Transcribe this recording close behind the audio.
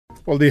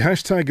Well, the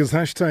hashtag is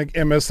hashtag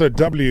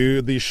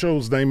MSW. The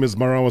show's name is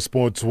Marawa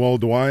Sport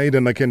Worldwide,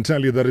 and I can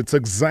tell you that it's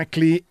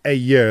exactly a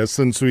year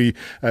since we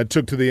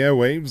took to the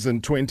airwaves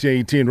in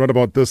 2018, right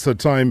about this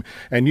time.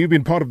 And you've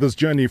been part of this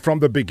journey from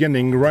the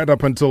beginning right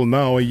up until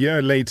now, a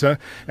year later.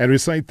 And we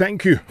say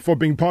thank you for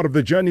being part of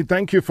the journey.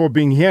 Thank you for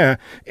being here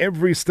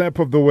every step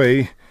of the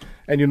way.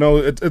 And you know,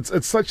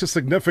 it's such a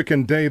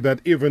significant day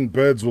that even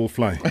birds will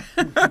fly.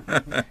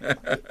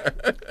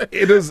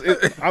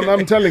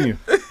 I'm telling you.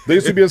 There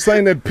used to be a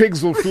saying that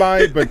pigs will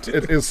fly, but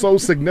it is so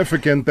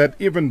significant that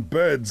even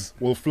birds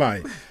will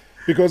fly.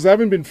 Because they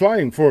haven't been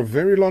flying for a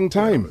very long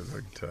time.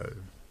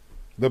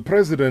 The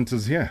president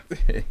is here.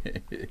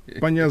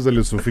 Panyaza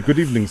Lefufi, good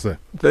evening, sir.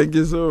 Thank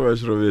you so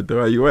much, Robert.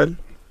 Are you well?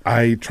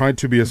 I try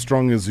to be as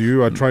strong as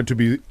you. I try to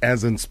be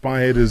as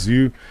inspired as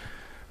you.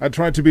 I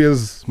try to be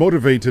as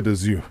motivated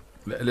as you.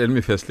 Let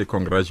me firstly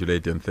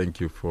congratulate and thank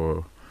you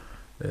for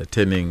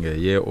turning a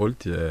year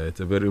old. It's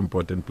a very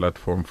important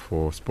platform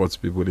for sports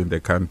people in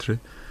the country,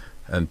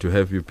 and to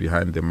have you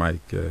behind the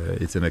mic,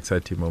 it's an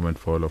exciting moment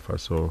for all of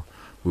us. So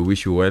we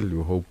wish you well.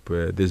 We hope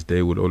this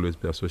day will always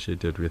be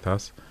associated with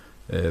us,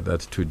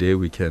 that today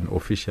we can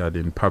officially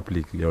and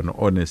publicly and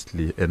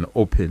honestly and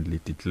openly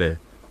declare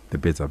the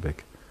birds are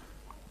back.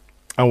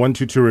 I want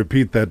you to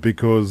repeat that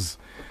because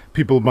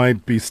people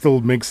might be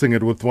still mixing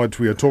it with what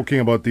we are talking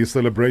about, the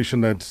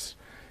celebration that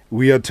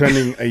we are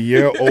turning a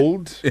year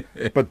old,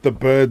 but the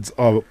birds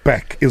are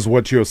back, is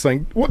what you're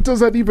saying. What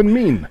does that even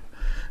mean?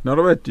 Now,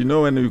 Robert, you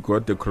know, when we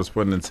got the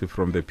correspondency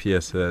from the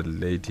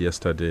PSL late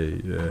yesterday,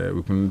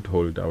 we couldn't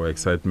hold our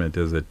excitement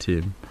as a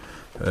team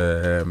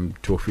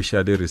to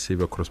officially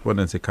receive a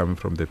correspondency coming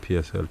from the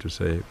PSL to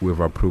say we've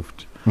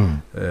approved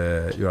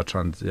your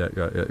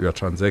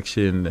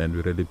transaction, and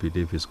we really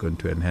believe it's going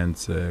to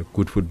enhance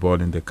good football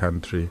in the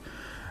country.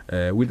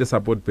 With the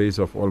support base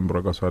of all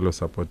Marawa Swallow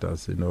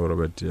supporters, you know,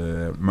 Robert,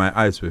 my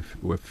eyes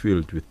were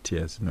filled with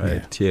tears. You know, I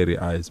had teary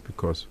eyes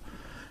because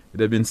it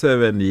had been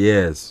 7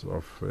 years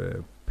of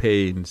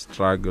pain,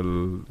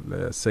 struggle,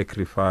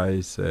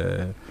 sacrifice,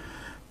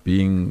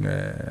 being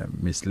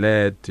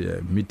misled,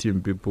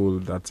 meeting people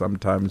that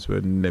sometimes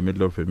when in the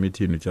middle of a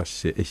meeting you just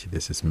say,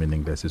 this is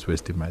meaningless, it's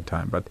wasting my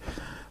time. But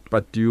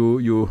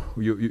you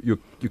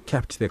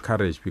kept the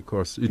courage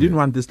because you didn't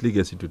want this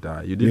legacy to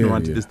die. You didn't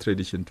want this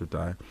tradition to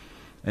die.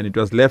 And it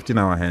was left in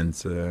our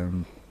hands.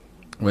 When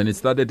it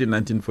started in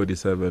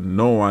 1947,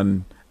 no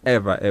one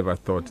ever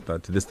thought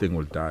that this thing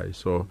would die.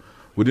 So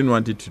we didn't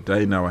want it to die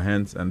in our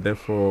hands, and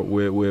therefore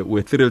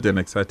we're thrilled and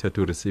excited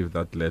to receive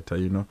that letter,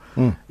 you know.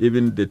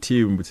 Even the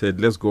team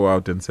said, let's go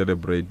out and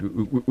celebrate.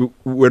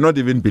 We're not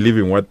even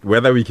believing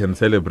whether we can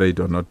celebrate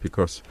or not,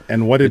 because...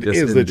 And what it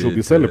is that you'll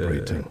be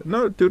celebrating?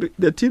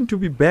 The team to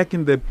be back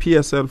in the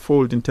PSL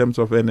fold in terms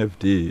of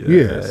NFD.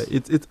 Yes.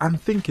 It's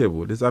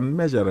unthinkable. It's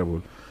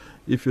unmeasurable.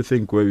 If you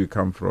think where we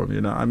come from,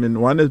 you know, I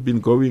mean, one has been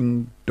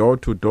going door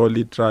to door,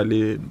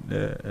 literally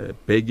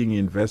begging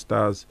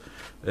investors,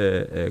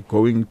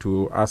 going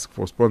to ask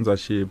for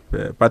sponsorship.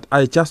 But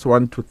I just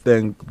want to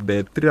thank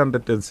the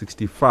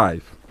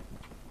 365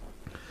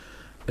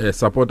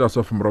 supporters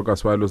of Marawa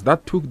Swallows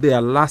that took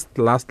their last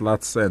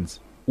cents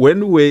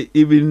when we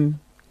even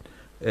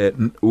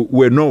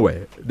were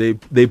nowhere. They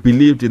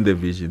believed in the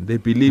vision, they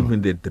believed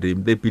in the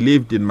dream, they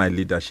believed in my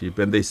leadership,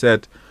 and they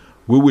said,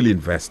 we will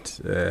invest.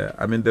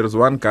 I mean, there is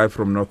one guy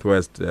from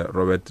Northwest,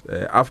 Robert,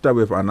 after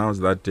we've announced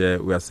that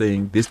we are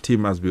saying this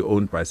team must be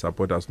owned by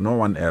supporters, no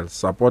one else.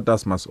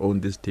 Supporters must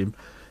own this team.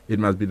 It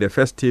must be the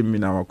first team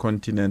in our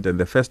continent and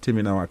the first team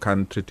in our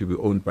country to be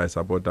owned by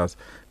supporters.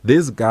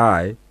 This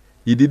guy,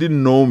 he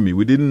didn't know me.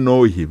 We didn't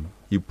know him.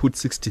 He put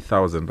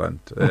 60,000 rand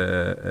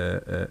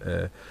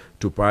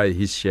to buy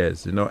his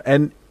shares, you know,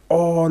 and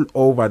all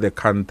over the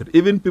country,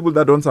 even people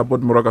that don't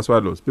support Marawa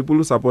Swallows, people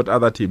who support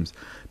other teams,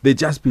 they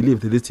just believe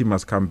that this team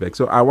must come back.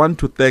 So I want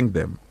to thank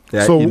them.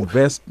 So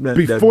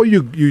before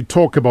you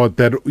talk about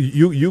that,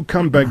 you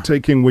come back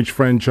taking which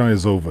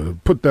franchise over?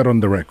 Put that on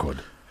the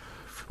record.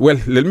 Well,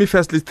 let me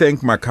firstly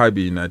thank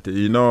Maccabi United.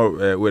 You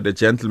know, where the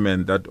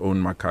gentleman that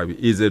owned Maccabi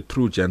is a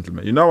true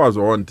gentleman. You know, I was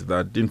warned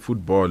that in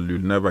football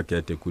you'll never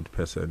get a good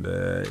person.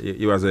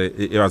 He was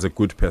a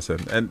good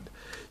person, and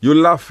you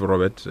laugh,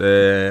 Robert.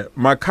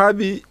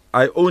 Maccabi,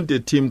 I owned a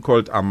team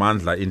called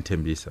Amandla in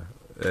Tembisa,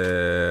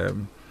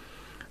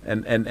 and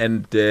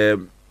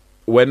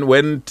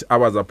when I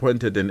was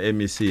appointed an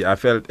MEC, I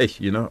felt,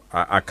 you know,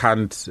 I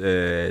can't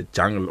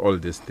jungle all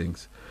these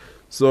things.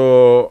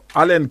 So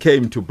Alan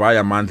came to buy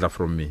Amandla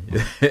from me.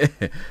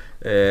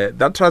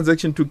 That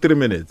transaction took 3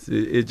 minutes.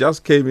 He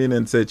just came in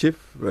and said,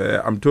 Chief,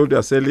 I'm told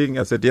you're selling.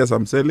 I said, yes,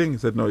 I'm selling. He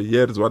said, no,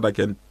 here's what I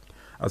can.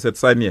 I said,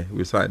 sign here.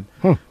 We signed.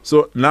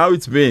 So now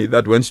it's me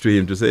that went to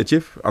him to say,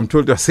 Chief, I'm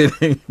told you're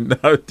selling.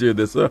 Now do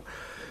this.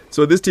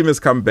 So this team has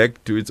come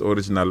back to its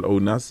original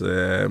owners. So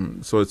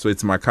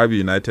it's Maccabi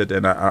United,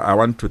 and I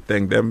want to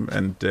thank them.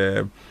 And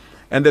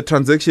the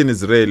transaction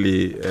is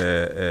really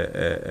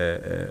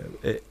a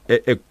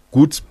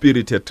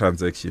good-spirited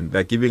transaction.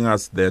 They're giving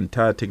us the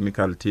entire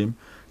technical team.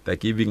 They're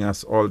giving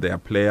us all their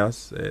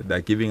players.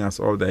 They're giving us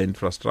all their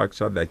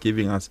infrastructure. They're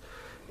giving us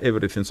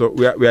everything. So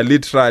we are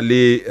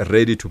literally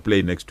ready to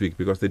play next week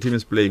because the team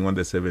is playing on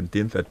the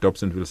 17th at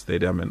Dobsonville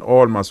Stadium and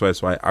all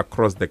Maswai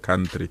across the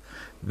country.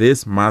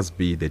 This must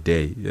be the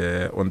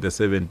day on the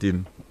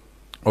 17th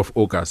of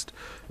August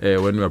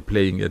when we are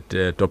playing at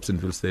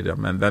Dobsonville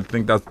Stadium, and I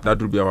think that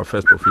will be our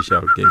first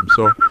official game.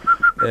 So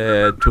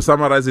to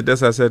summarize it,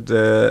 as I said,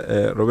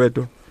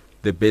 Roberto,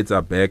 the beds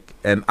are back,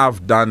 and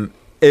I've done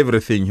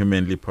everything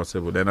humanly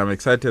possible, and I'm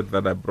excited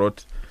that I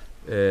brought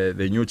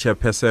the new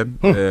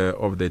chairperson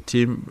of the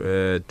team,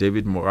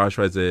 David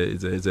Morashwa,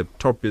 is a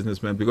top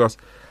businessman, because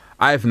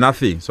I have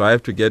nothing, so I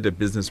have to get a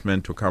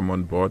businessman to come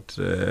on board.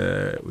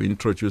 We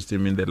introduced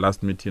him in the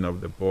last meeting of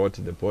the board.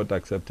 The board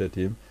accepted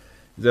him.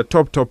 He's a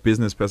top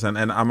business person,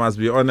 and I must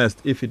be honest,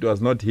 if it was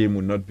not him, we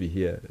would not be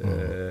here.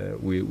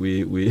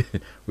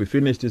 We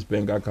finished his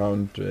bank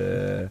account.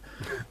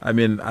 I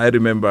mean, I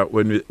remember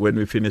when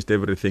we finished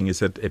everything, he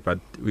said, but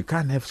we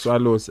can't have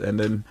Swallows, and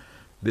then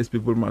these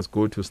people must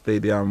go to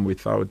stadium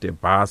without a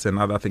bus and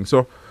other things.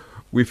 So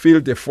we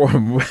filled the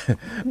form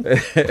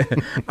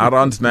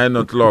around 9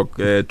 o'clock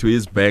to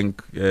his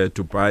bank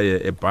to buy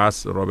a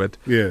bus, Robert.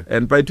 Yeah.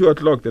 And by 2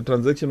 o'clock, the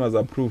transaction was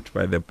approved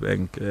by the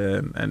bank.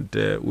 And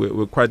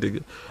we're quite,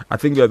 I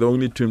think we're the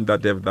only team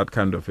that have that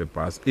kind of a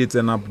bus. It's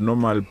an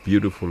abnormal,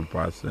 beautiful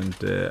bus. And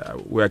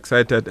we're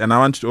excited. And I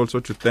want also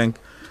to thank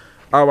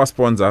our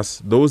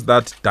sponsors, those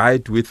that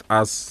died with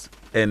us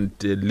and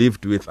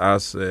lived with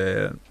us,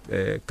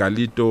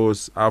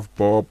 Galitos,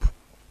 Avbob,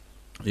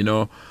 you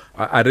know,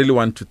 I really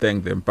want to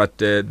thank them. But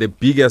the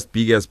biggest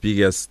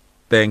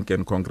thank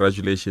and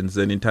congratulations,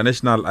 an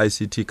international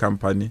ICT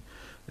company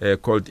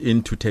called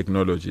Into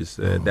Technologies.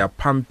 They are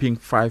pumping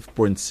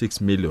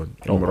 5.6 million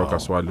in Moroka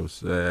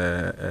Swallows.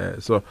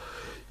 So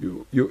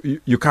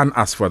you can't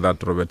ask for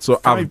that, Robert. So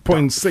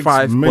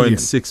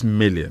 5.6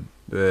 million.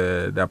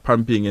 They're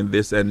pumping in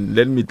this. And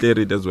let me clear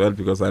it as well,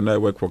 because I know I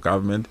work for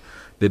government.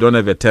 They don't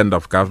have a tender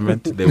of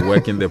government. They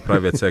work in the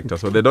private sector.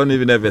 So they don't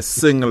even have a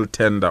single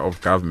tender of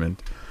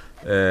government.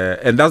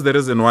 And that's the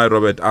reason why,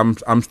 Robert,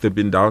 I'm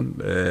stepping down.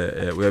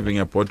 We're having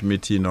a board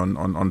meeting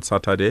on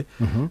Saturday.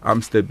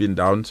 I'm stepping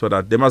down so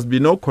that there must be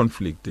no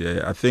conflict.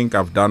 I think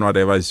I've done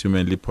whatever is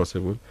humanly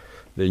possible.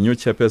 The new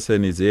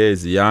chairperson is here,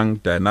 is young,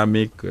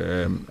 dynamic,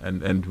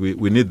 and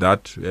we need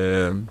that.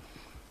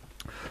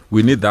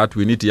 We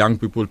need young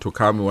people to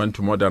come. We want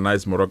to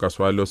modernize Moroka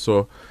Swallows.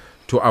 So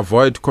to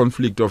avoid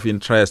conflict of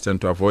interest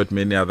and to avoid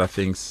many other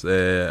things,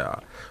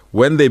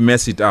 when they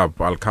mess it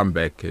up, I'll come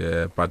back.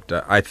 But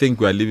I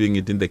think we are leaving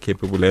it in the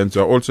capable hands.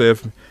 I also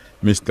have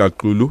Mr.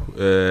 Kulu,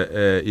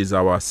 is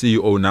our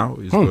CEO now.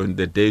 He's doing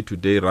the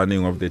day-to-day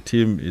running of the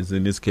team, is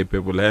in his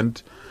capable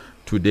hand.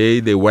 Today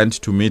they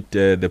went to meet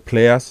the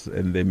players,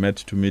 and they met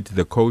to meet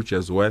the coach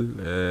as well.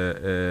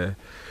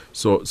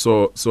 So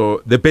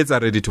the beds are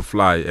ready to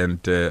fly. And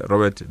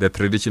Robert, the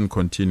tradition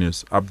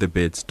continues. Up the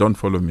beds. Don't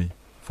follow me.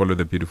 Follow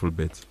the beautiful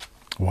beds.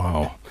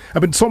 Wow. I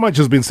mean, so much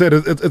has been said.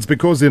 It's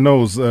because he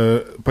knows,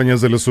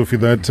 Panyaza Lefufi,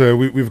 that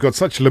we've got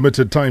such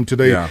limited time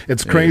today. Yeah,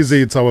 it's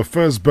crazy. It's our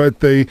first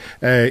birthday.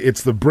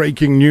 It's the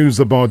breaking news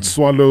about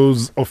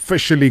Swallows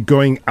officially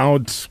going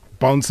out,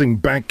 bouncing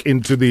back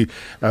into the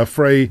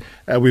fray.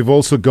 We've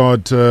also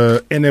got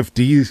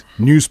NFD,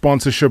 new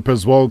sponsorship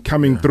as well,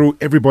 coming through.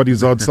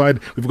 Everybody's outside.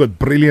 We've got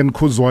brilliant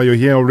Kuzwayo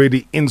here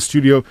already in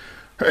studio.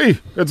 Hey,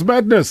 it's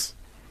madness.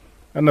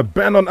 And a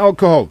ban on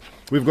alcohol.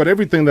 We've got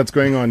everything that's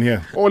going on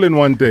here, all in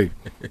one day.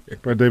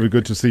 Brad David,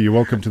 good to see you.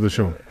 Welcome to the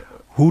show.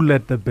 Who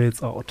let the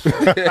beds out?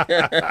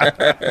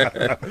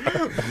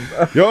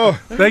 Yo.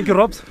 Thank you,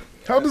 Rob.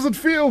 How does it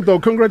feel, though?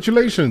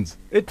 Congratulations.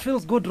 It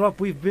feels good, Rob.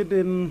 We've been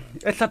in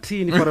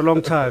Eswatini for a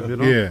long time, you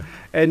know. Yeah.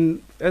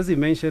 And as he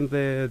mentioned,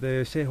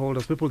 the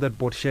shareholders, people that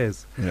bought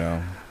shares.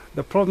 Yeah.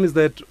 The problem is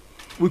that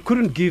we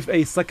couldn't give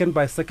a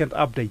second-by-second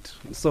update.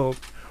 So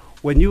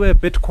when you were a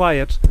bit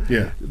quiet,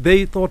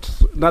 they thought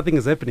nothing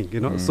is happening,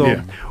 you know.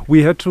 So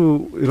we had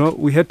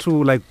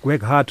to, like,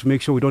 work hard to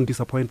make sure we don't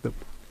disappoint them.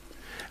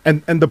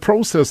 And the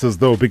processes,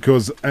 though,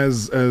 because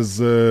as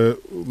Mr.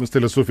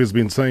 Lefufi has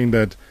been saying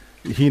that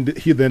he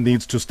then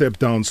needs to step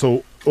down.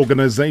 So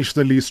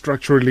organizationally,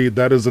 structurally,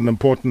 that is an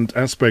important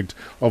aspect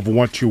of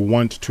what you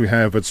want to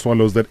have at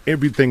Swallows, that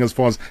everything as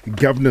far as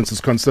governance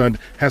is concerned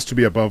has to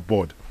be above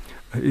board.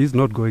 He's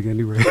not going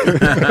anywhere.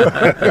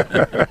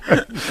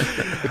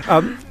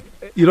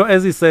 You know,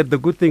 as he said, the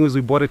good thing is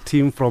we bought a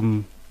team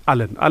from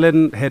Allen.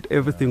 Allen had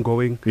everything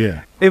going.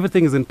 Yeah.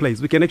 Everything is in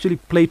place. We can actually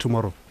play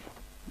tomorrow.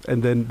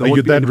 And then are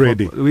you that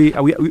ready? We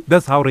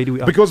that's how ready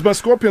we are. Because my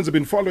Scorpions have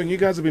been following. You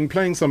guys have been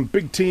playing some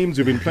big teams.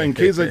 You've been playing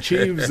Kaizer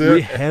Chiefs. We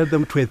held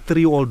them to a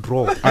 3-all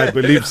draw. I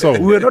believe so.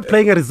 We were not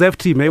playing a reserve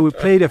team. We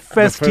played a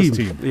first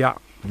team. Yeah.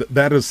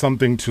 That is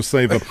something to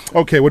savor.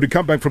 Okay, when we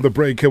come back from the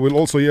break, we'll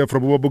also hear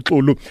from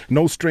Wabukulu.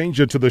 No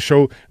stranger to the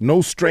show.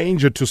 No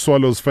stranger to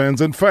Swallows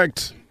fans. In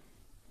fact,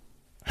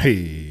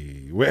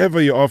 hey,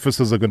 wherever your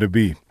offices are going to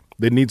be,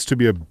 there needs to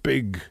be a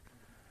big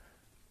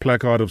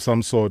placard of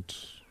some sort,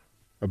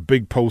 a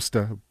big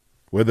poster,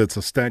 whether it's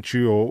a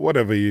statue or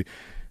whatever.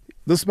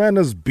 This man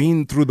has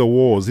been through the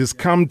wars. He's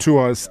come to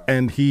us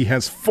and he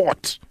has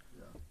fought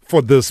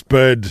for this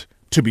bird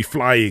to be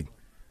flying?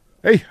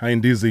 Hey,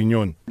 Haindizi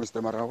Nyon.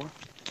 Mr. Marawa,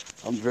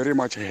 I'm very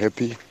much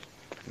happy,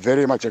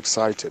 very much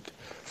excited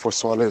for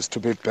swallows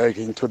to be back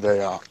into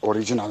their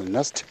original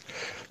nest.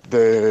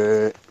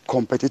 The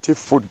competitive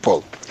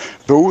football,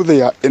 though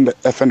they are in the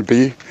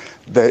FNB,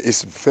 there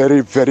is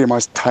very, very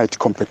much tight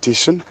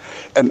competition,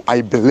 and I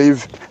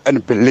believe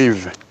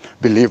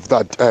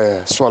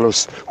that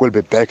Swallows will be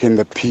back in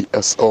the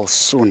PSL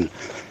soon,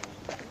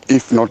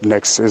 if not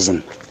next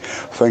season.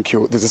 Thank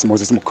you. This is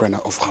Moses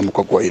Mukwena of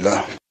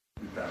Hamukokwaila.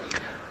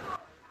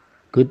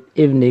 Good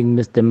evening,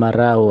 Mr.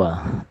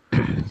 Marawa.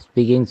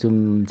 Speaking to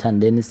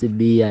Tandeni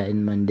Sibiya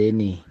in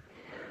Mandeni.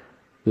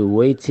 We're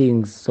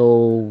waiting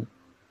so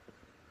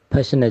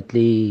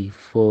passionately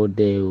for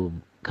the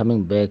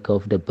coming back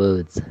of the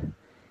birds.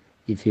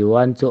 If you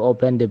want to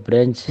open the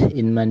branch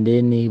in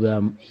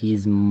Mandeni, he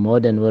is more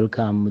than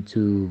welcome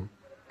to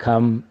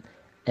come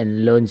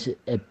and launch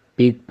a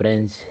big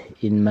branch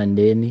in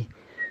Mandeni.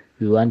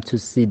 We want to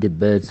see the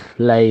birds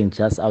flying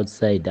just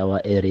outside our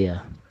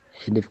area.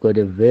 And they've got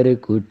a very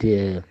good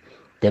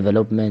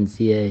developments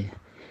here.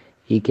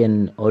 He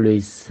can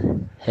always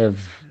have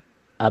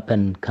up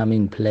and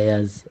coming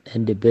players,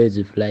 and the birds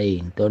are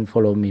flying. Don't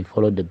follow me,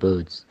 follow the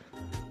birds.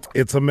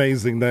 It's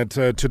amazing that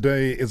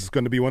today is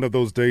going to be one of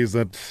those days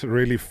that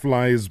really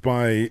flies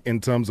by in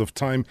terms of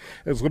time.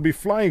 It's going to be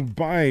flying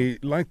by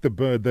like the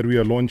bird that we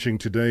are launching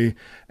today.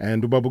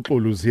 And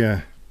Babuklulu's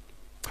here.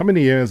 How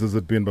many years has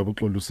it been,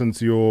 Babuklulu, since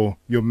your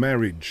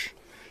marriage?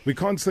 We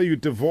can't say you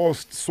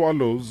divorced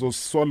swallows or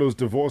swallows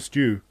divorced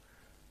you.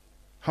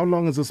 How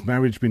long has this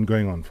marriage been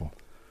going on for?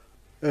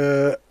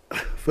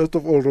 First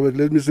of all, Robert,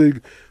 let me say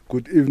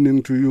good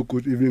evening to you,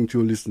 good evening to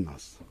your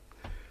listeners.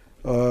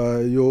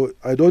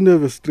 I don't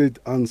have a straight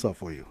answer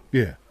for you.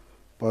 Yeah.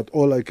 But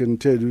all I can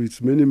tell you, it's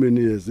many,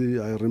 many years.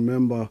 I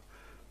remember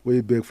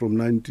way back from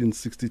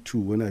 1962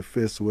 when I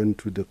first went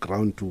to the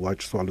ground to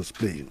watch Swallows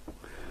playing.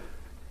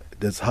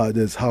 That's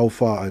how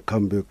far I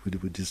come back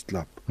with this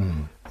club.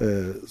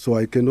 Mm. So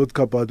I cannot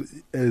come out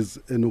as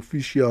an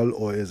official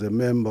or as a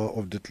member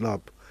of the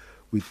club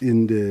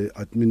within the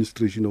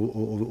administration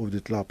of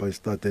the club. I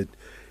started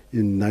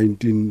in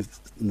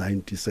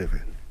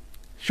 1997.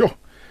 Sure.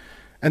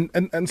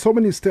 And so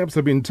many steps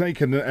have been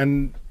taken,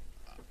 and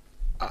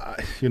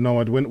you know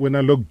what? When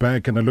I look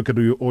back and I look at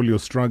all your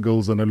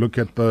struggles, and I look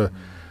at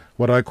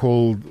what I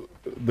call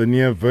the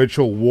near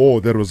virtual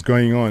war that was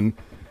going on,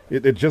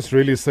 it just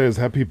really says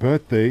happy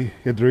birthday.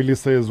 It really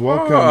says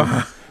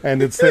welcome,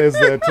 and it says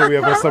that we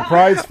have a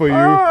surprise for you.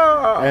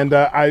 And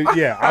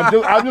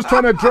I'm just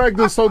trying to drag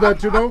this so that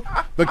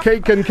the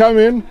cake can come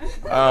in,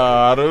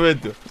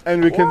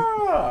 and we can.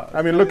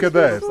 I mean, look at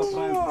that.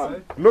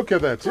 Look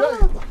at that.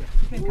 Yeah.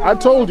 I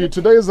told you,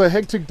 today is a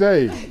hectic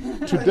day.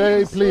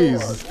 Today,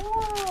 please,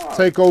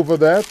 take over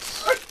that.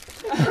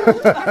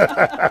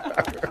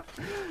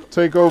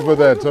 Take over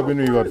that. I mean,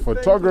 we got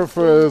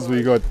photographers,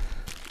 we got...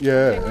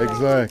 Yeah,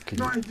 exactly.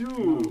 No, I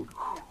do.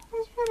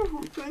 That's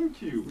beautiful.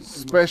 Thank you.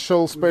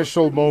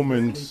 Special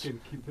moment. Yeah,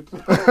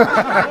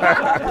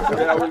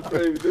 I will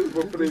frame this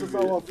for frame. This is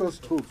our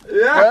first hope.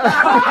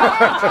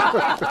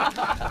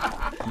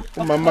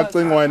 Mama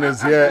Tsingwane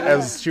is here,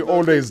 as she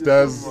always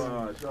does.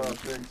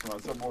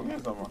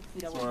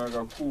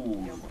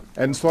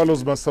 And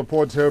Swallows must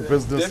support her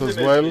business Definitely, as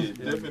well.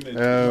 Definitely.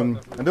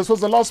 And this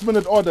was a last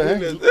minute order,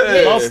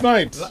 eh? Last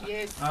night.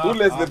 Yes. Who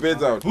lets the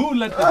beds out? Who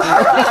let the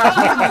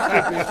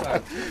beds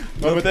out?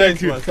 No,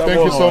 thank you.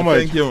 Thank you so much.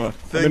 Thank you, man.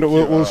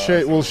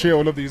 We'll share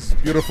all of these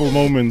beautiful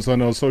moments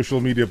on our social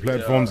media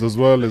platforms as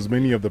well as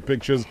many of the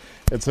pictures.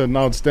 It's an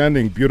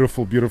outstanding,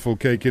 beautiful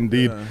cake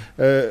indeed.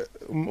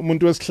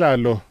 Muntu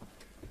Westlalo,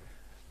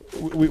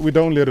 we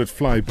don't let it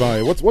fly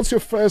by. What's your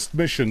first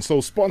mission?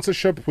 So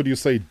sponsorship, would you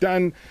say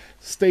done?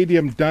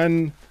 Stadium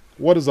done?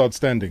 What is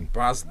outstanding?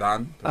 Bus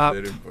done. That's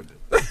very important.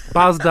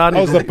 Bus done.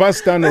 How's the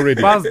bus done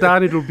already? Bus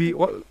done. It will be.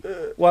 Well,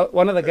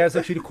 one of the guys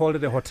actually called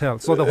it a hotel.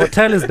 So the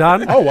hotel is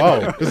done. Oh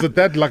wow! Is it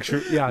that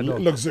luxury? Yeah, no.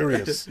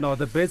 Luxurious. No,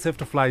 the birds have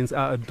to fly in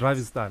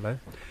driving style. Eh?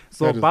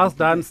 So bus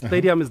done.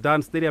 Stadium is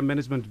done. Stadium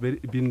management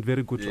been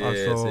very good to us.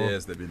 So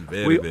yes, they've been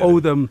very. We owe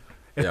them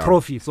a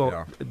trophy,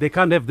 so they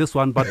can't have this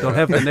one, but they'll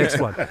have the next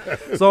one.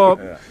 So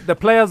the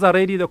players are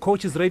ready, the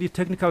coach is ready,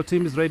 technical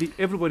team is ready,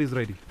 everybody's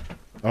ready.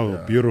 Oh,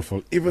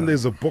 beautiful. Even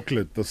there's a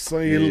booklet, the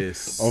sale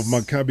of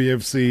Maccabi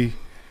FC,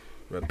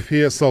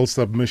 PSL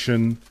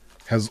submission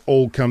has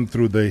all come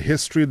through, the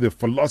history, the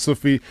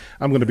philosophy.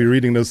 I'm going to be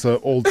reading this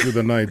all through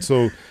the night.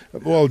 So,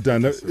 well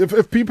done.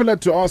 If people had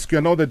to ask you,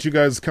 I know that you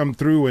guys come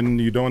through and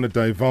you don't want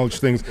to divulge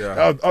things.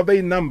 Are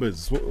they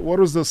numbers? What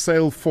was the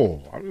sale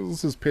for? I mean,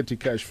 this is petty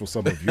cash for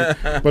some of you.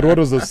 But what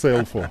was the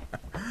sale for?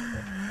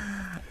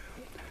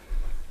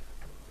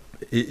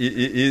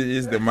 He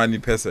is the money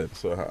person.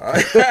 So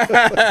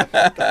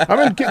I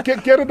mean, get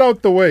it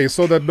out the way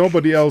so that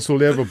nobody else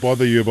will ever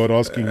bother you about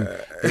asking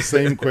the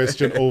same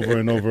question over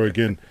and over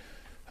again.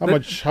 How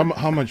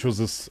much was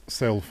this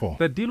sale for?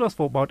 The deal was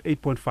for about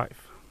 8.5.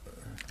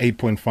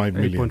 8.5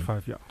 million.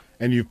 8.5, yeah.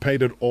 And you've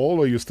paid it all,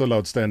 or you're still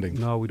outstanding?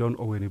 No, we don't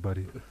owe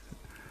anybody.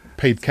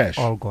 paid cash.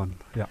 All gone.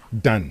 Yeah.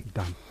 Done.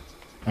 Done.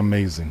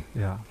 Amazing.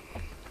 Yeah.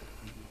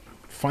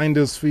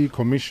 Finder's fee,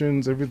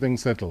 commissions, everything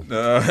settled.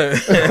 I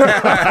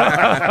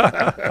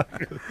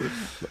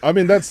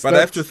mean, that's. But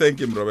I have to thank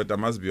him, Robert. I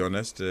must be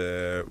honest.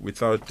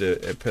 Without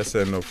a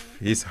person of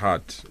his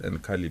heart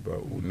and caliber,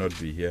 would not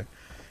be here.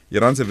 He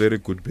runs a very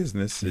good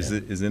business. Yeah.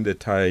 He's in the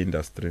tire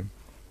industry.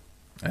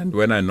 And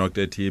when I knocked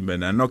at him,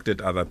 and I knocked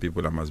at other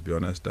people, I must be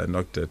honest, I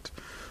knocked at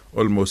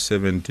almost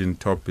 17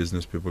 top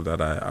business people that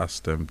I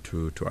asked them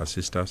to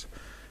assist us.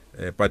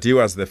 But he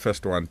was the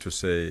first one to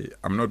say,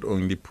 I'm not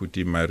only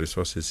putting my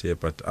resources here,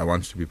 but I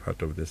want to be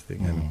part of this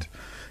thing. And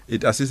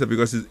it assisted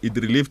because it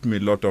relieved me a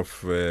lot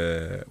of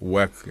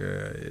work.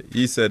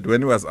 He said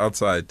when he was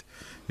outside,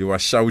 he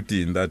was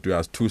shouting that we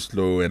are too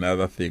slow and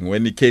other thing.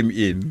 When he came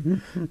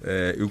in,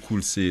 you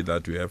could see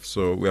that we are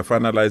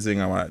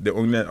finalizing the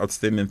only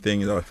outstanding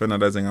thing is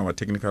finalizing our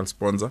technical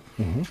sponsor.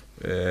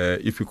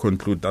 If you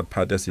conclude that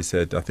part, as he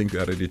said, I think we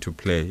are ready to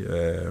play.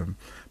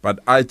 But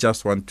I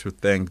just want to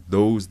thank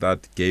those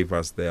that gave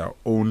us their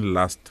own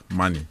last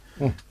money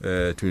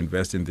to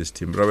invest in this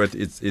team. Robert,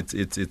 it's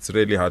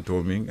really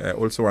heartwarming. I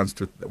also want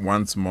to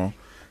once more,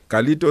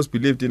 Carlitos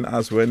believed in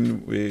us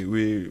when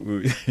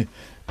we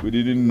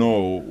didn't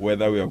know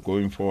whether we are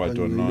going forward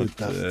or not.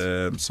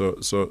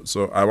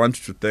 So I want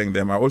to thank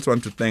them. I also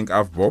want to thank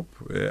AFBOB.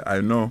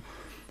 I know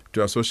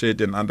to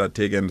associate an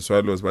undertaking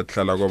Swallows, but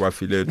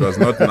it was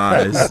not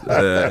nice.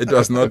 It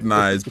was not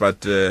nice,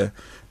 but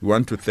we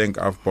want to thank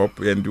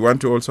AFBOB, and we want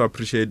to also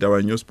appreciate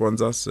our new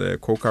sponsors,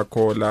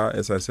 Coca-Cola,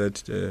 as I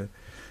said,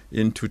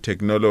 into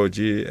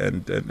technology,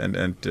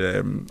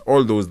 and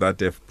all those that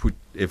have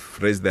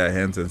raised their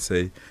hands and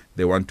say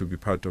they want to be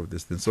part of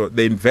this thing. So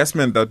the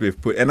investment that we've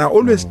put, and I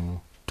always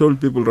told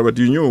people, Robert,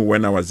 you knew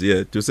when I was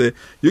here, to say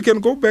you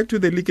can go back to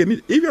the league, and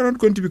if you're not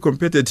going to be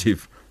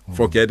competitive,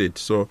 forget it.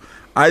 So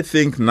I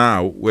think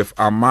now we've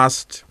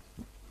amassed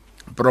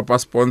proper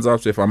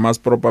sponsors, we've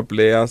amassed proper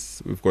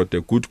players, we've got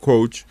a good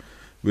coach.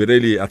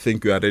 I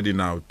think we are ready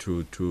now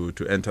to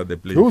enter the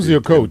play. Who's your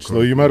coach,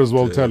 though? You might as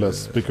well tell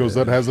us, because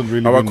that hasn't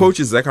really our been...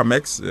 coach is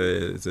Zekamex.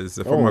 He's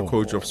a former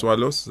coach of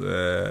Swallows.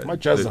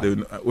 But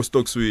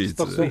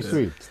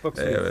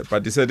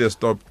he said he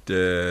stopped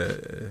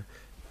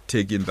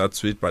taking that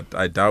sweet, but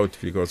I doubt,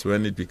 because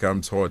when it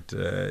becomes hot,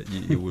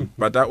 he will.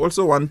 But I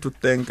also want to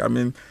thank,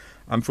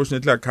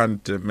 unfortunately I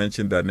can't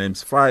mention their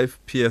names, 5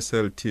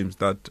 PSL teams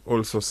that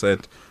also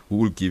said, we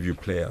will give you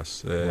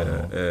players.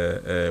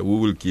 We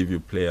will give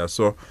you players.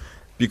 So,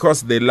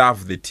 because they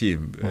love the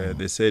team,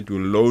 they said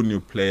we'll loan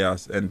you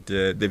players, and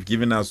they've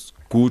given us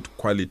good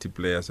quality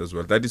players as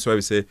well. That is why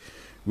we say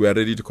we are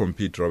ready to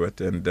compete,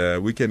 Robert, and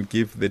we can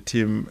give the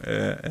team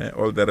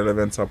all the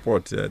relevant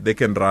support. They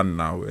can run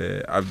now.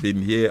 I've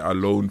been here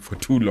alone for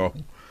too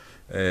long.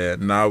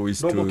 Now is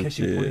so I've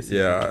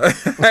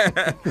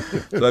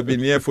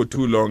been here for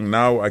too long.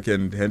 Now I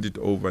can hand it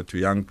over to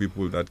young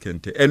people that can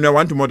take. And I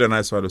want to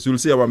modernize Swallows. You'll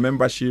see our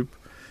membership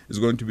is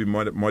going to be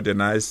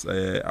modernized.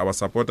 Our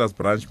supporters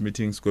branch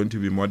meetings going to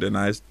be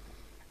modernized.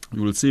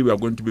 You will see we are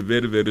going to be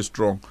very, very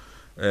strong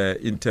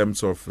in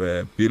terms of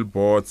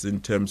billboards,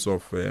 in terms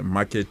of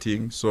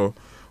marketing. So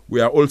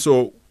we are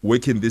also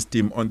working this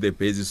team on the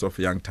basis of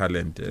young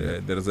talent.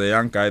 There is a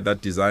young guy that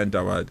designed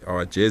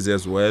our jersey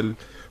as well.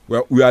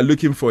 We are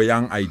looking for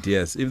young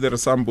ideas. If there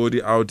is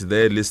somebody out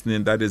there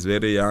listening that is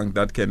very young,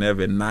 that can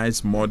have a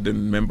nice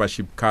modern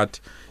membership card,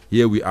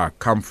 here we are.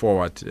 Come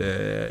forward.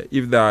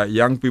 If there are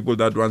young people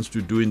that wants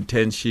to do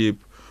internship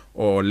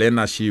or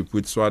learnership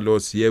with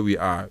Swallows, here we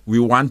are. We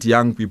want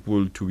young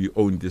people to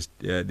own this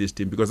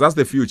team, because that's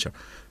the future.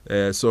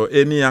 So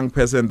any young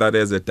person that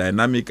has a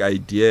dynamic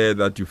idea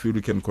that you feel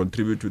you can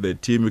contribute to the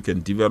team, you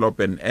can develop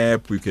an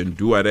app, you can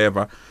do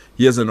whatever,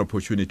 here's an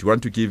opportunity. We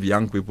want to give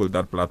young people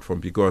that platform,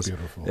 because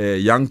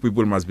young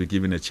people must be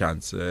given a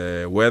chance.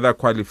 Whether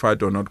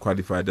qualified or not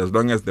qualified, as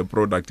long as the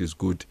product is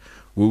good,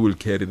 we will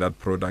carry that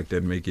product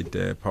and make it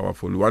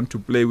powerful. We want to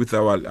play with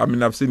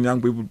I've seen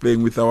young people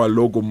playing with our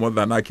logo more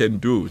than I can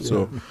do.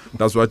 So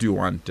that's what you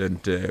want, and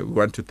we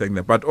want to thank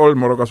them. But all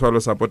Marawa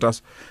Swallows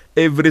supporters,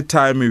 every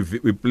time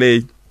we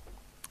play,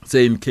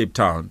 say in Cape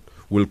Town,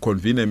 we'll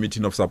convene a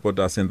meeting of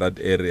supporters in that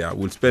area.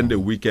 We'll spend a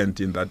weekend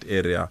in that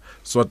area,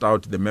 sort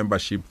out the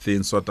membership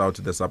thing, sort out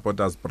the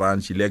supporters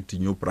branch, elect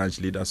new branch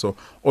leaders. So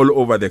all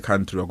over the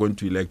country, we're going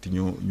to elect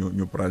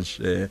new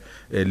branch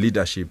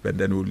leadership, and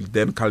then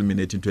we'll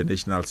culminate into a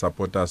national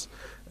supporters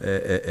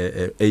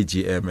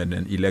AGM, and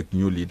then elect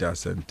new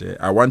leaders. And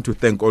I want to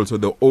thank also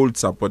the old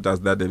supporters,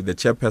 that the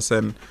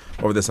chairperson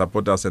of the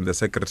supporters and the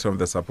secretary of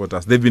the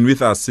supporters. They've been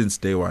with us since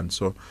day one.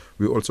 So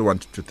we also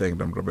want to thank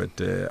them, Robert.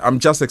 I'm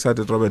just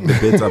excited, Robert. The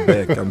bets are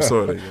back. I'm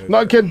sorry. No,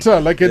 I can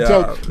tell.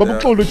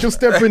 But Polo, just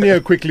step in here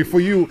quickly for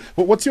you.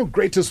 What's your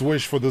greatest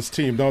wish for this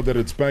team now that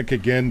it's back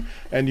again,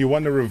 and you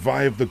want to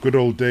revive the good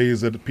old days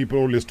that people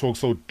always talk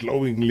so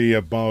glowingly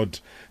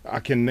about? I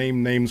can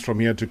name names from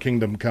here to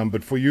Kingdom Come,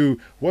 but for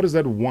you, what is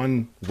that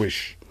one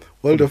wish?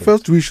 Well, the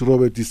first wish,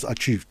 Robert, is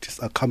achieved, is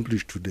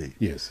accomplished today.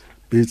 Yes.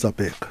 Beds are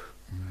back.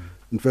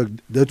 In fact,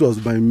 that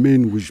was my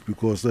main wish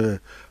because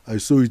I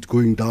saw it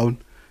going down.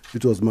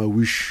 It was my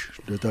wish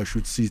that I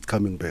should see it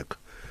coming back.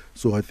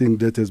 So I think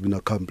that has been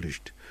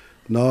accomplished.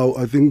 Now,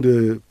 I think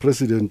the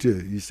president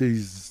here, he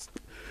says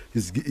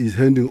he's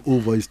handing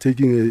over, he's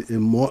taking a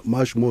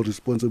much more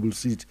responsible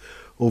seat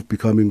of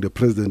becoming the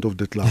president of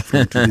the club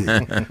from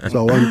today.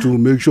 So I want to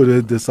make sure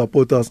that the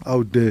supporters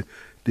out there,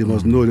 they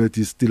must know that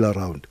he's still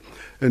around.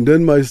 And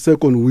then my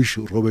second wish,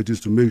 Robert, is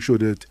to make sure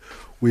that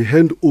we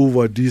hand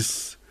over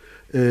this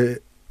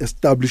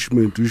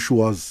establishment which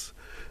was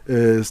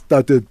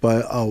started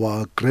by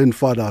our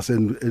grandfathers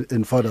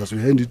and fathers.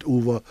 We hand it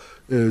over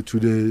to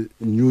the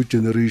new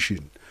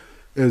generation.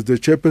 As the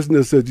chairperson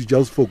has said, he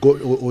just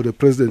forgot, or the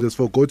president has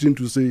forgotten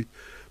to say,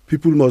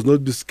 people must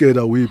not be scared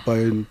away by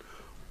an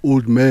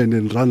old man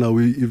and run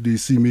away if they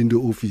see me in the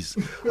office.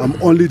 I'm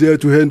only there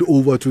to hand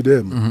over to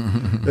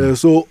them.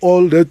 So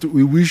all that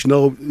we wish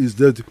now is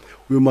that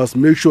we must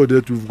make sure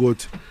that we've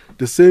got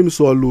the same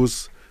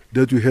Swallows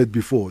that we had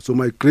before. So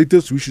my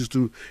greatest wish is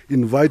to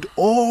invite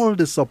all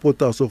the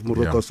supporters of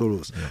Marawa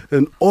Swallows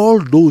and all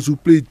those who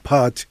played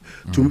part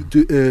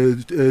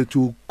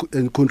to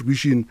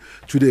contribution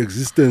to the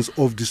existence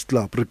of this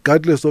club,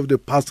 regardless of the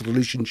past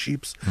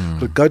relationships,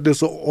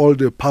 regardless of all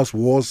the past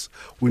wars.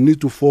 We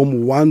need to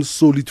form one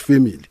solid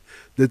family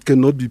that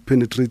cannot be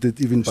penetrated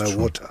even by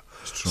water.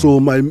 So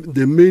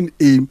the main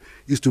aim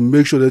is to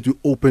make sure that we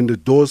open the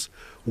doors.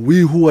 We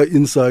who are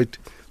inside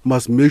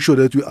must make sure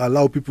that we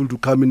allow people to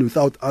come in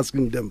without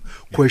asking them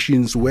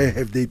questions, where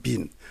have they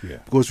been?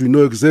 Because we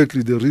know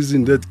exactly the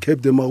reason that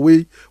kept them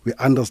away. We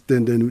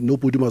understand, and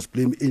nobody must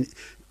blame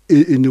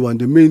anyone.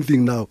 The main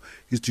thing now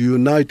is to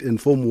unite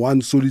and form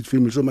one solid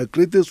family. So my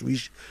greatest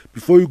wish,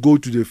 before you go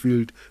to the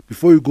field,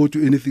 before you go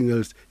to anything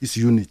else, is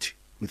unity.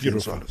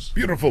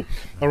 Beautiful.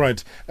 All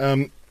right.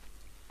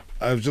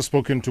 I've just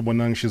spoken to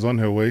Bonang. She's on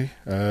her way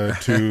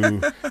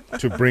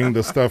to bring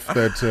the stuff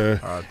that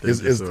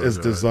is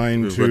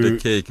designed to. The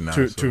cake now.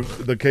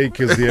 The cake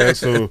is here,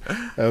 so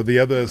the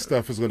other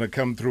stuff is going to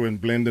come through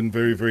and blend in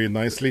very, very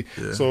nicely.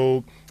 Yeah.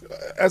 So,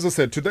 as I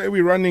said, today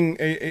we're running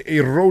a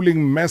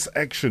rolling mass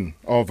action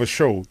of a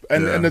show.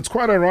 And it's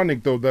quite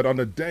ironic, though, that on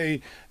a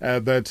day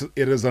that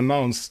it is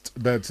announced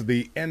that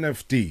the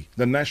NFD,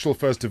 the National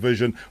First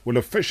Division, will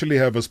officially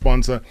have a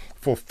sponsor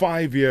for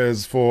 5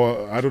 years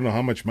for, I don't know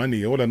how much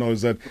money. All I know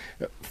is that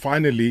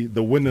finally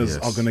the winners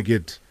are going to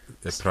get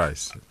a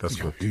price.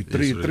 That's what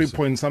 3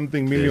 point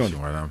something million.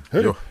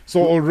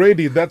 So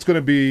already that's going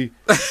to be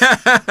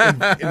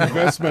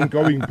investment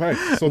going back.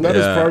 So that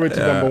is priority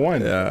number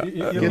one.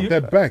 Get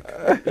that back.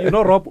 You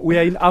know, Rob, we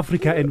are in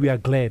Africa and we are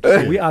glad.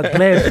 We are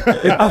glad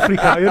in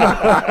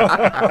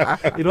Africa.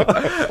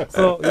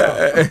 So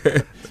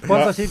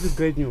sponsorship is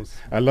great news.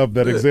 I love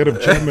that.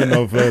 Executive chairman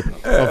of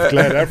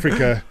Glad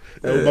Africa,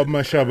 Robert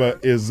Marawa,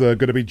 is going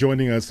to be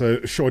joining us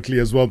shortly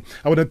as well.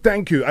 I want to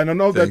thank you, and I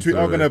know that we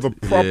are going to have a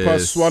proper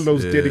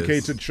Swallows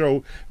dedicated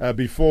show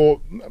before,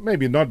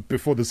 maybe not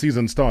before the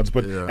season starts,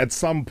 but at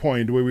some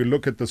point where we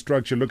look at the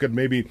structure, look at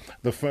maybe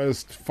the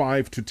first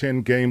 5 to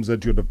 10 games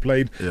that you'd have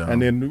played,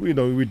 and then we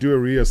do a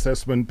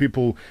reassessment.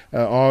 People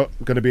are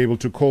going to be able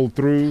to call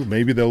through.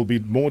 Maybe there'll be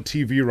more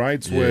TV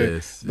rights where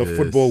the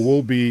football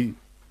will be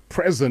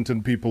present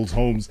in people's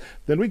homes.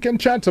 Then we can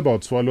chat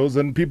about Swallows,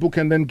 and people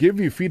can then give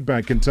you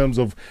feedback in terms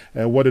of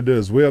what it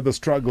is, where are the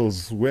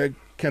struggles, where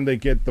can they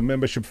get the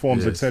membership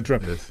forms,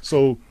 etc.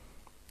 So,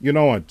 you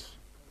know what?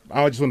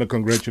 I just want to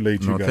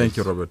congratulate you guys. Thank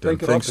you, Robert.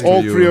 Thanks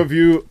all three of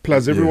you,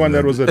 plus everyone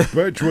that was at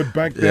Birchwood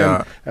back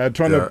then,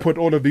 trying to put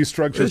all of these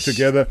structures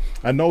together.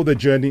 I know the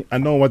journey. I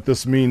know what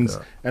this means.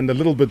 And the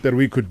little bit that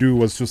we could do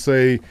was to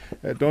say,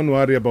 don't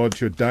worry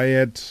about your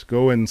diet.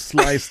 Go and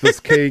slice this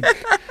cake.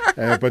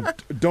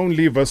 But don't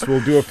leave us. We'll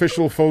do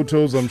official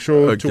photos, I'm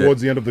sure,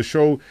 towards the end of the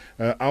show,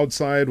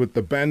 outside with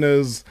the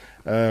banners.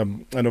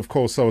 And of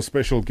course, our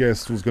special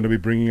guest who's going to be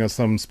bringing us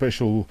some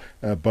special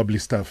bubbly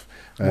stuff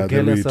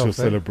to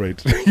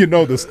celebrate. You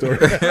know the story.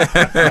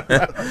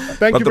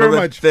 Thank you very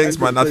much. Thanks,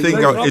 man. I think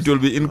it will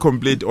be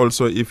incomplete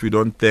also if we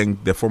don't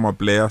thank the former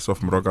players of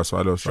Marawa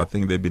Swallows. I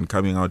think they've been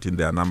coming out in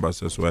their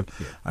numbers as well.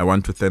 I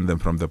want to thank them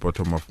from the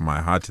bottom of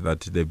my heart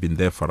that they've been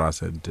there for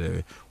us,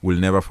 and we'll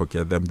never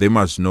forget them. They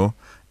must know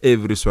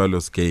every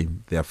Swallows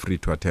game, they are free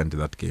to attend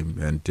that game,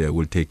 and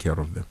we'll take care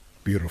of them.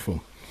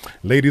 Beautiful.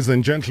 Ladies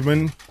and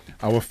gentlemen,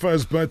 our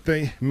first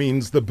birthday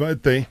means the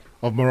birthday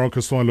of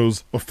Marawa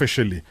Swallows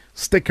officially.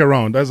 Stick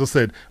around. As I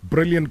said,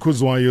 Brilliant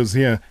Kuzwayo is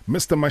here.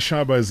 Mr.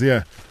 Mashaba is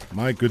here.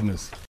 My goodness.